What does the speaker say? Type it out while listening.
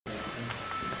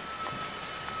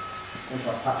Once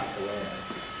I pack it away.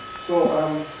 So,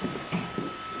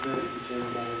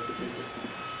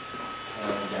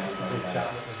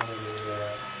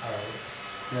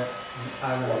 Yeah.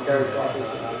 what Gary Clark is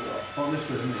Oh, this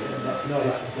was in here. No,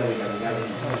 that's the way I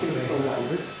think it's all that,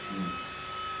 is it?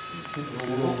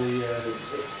 With all the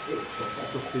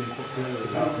stuff being put together.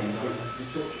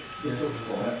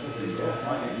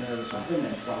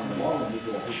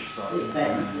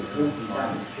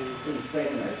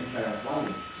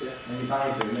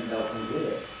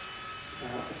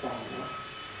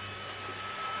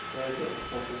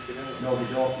 No,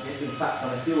 they don't. In fact,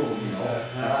 on a few of them, you know,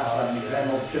 that's when the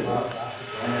Dremel too.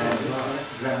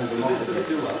 Dremel will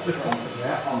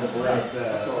on the blade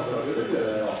there.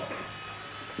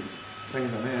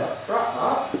 Things on here. Crap,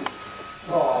 that.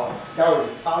 Oh, Gary,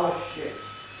 pile of shit.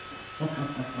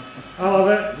 I love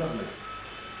it.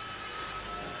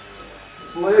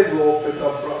 Blade won't fit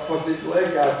on proper, this leg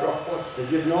guy properly. There's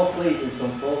just no fleet in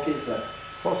some folk, is there?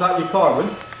 What's that, your carbon?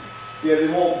 Yeah, they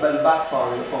won't bend back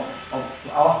far enough.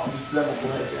 I'll have to just level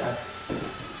blade, yeah.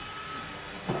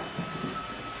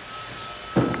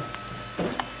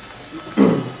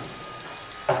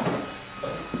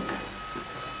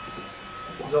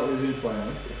 Is that what you've been playing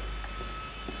with?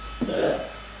 Yeah.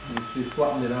 You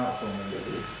flattened it out for me.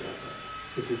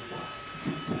 It is flat.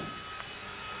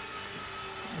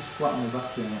 Just flatten the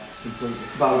vacuum out completely.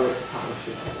 Valerie, it's a pile of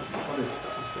shit. What is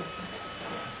that?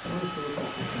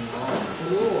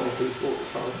 Oh, I think it's a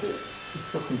pile of shit. It's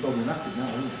fucking problematic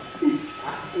now, isn't it?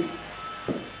 Exactly.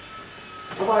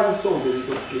 Have I ever sold any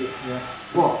good shit? Yeah.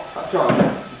 What? That charge?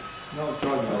 No, it's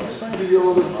right now. Thank you,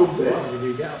 you're a good bit. How did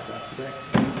you get up that today?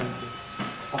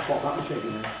 I bought that machine,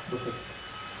 yeah.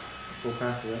 Full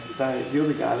price of it. The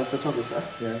other guy, the photographer,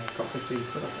 Yeah. got 15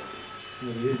 quid off it.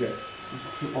 What do you get?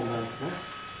 On there, yeah.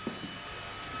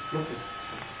 Nothing.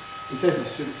 He says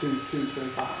it's 225,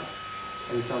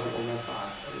 and he sells it on their 5.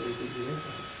 I really think he's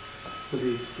interested. Because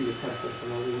he's bigger preference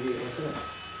and I'll really get it for them.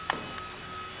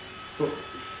 But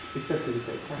he said to me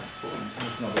take cash for him.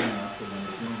 It's not in that for one.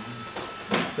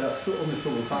 That's only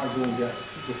trouble if I go and get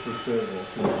just a servo,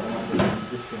 so I'm not getting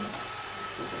discount.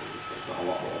 It's not a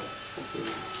lot more.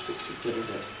 60 quid, is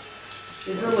it?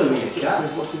 Is there a limit to that?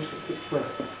 It's looking for 6 quid.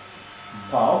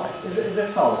 Paul, is there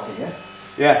a quality, yeah?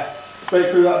 Yeah.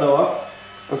 Straight through that door,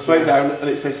 and straight down, and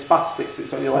it says spastics,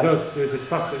 it's on your left. There's a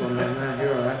spastic one there,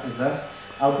 you're alright. Is there?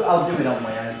 I'll do it on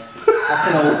my own. I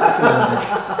can hold it.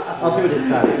 I'll do it at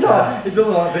time. He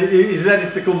doesn't like to, he's ready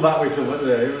to come back with something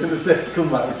there. He was going to say, come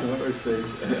back with something with Steve.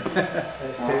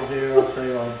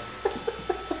 2031.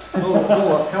 No,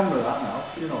 what camera that now,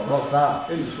 you know. What's that?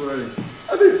 In swearing.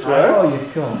 I didn't swear. Oh, you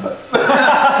come.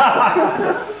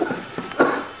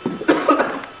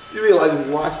 You realise his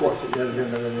wife's watching?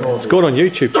 It's going on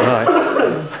YouTube tonight.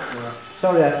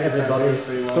 Sorry everybody,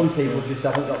 some people just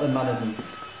haven't got the manners and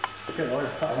they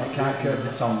can't curb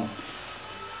the tongue,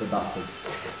 the bastard.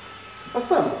 What's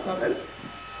that? That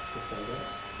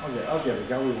I'll get a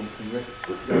Gary one from Rick.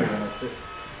 Gary one or shit.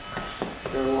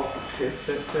 Go what? Shit.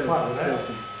 Quite with that.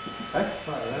 Eh?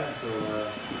 Quite with that, so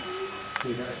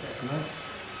you get it from there.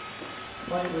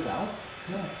 Play it without?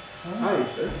 I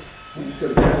used to. You just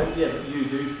got to get it. Yeah, but you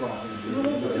do fly.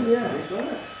 Yeah, it's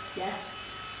alright. Yeah.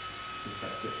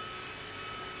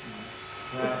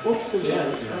 What's the yeah?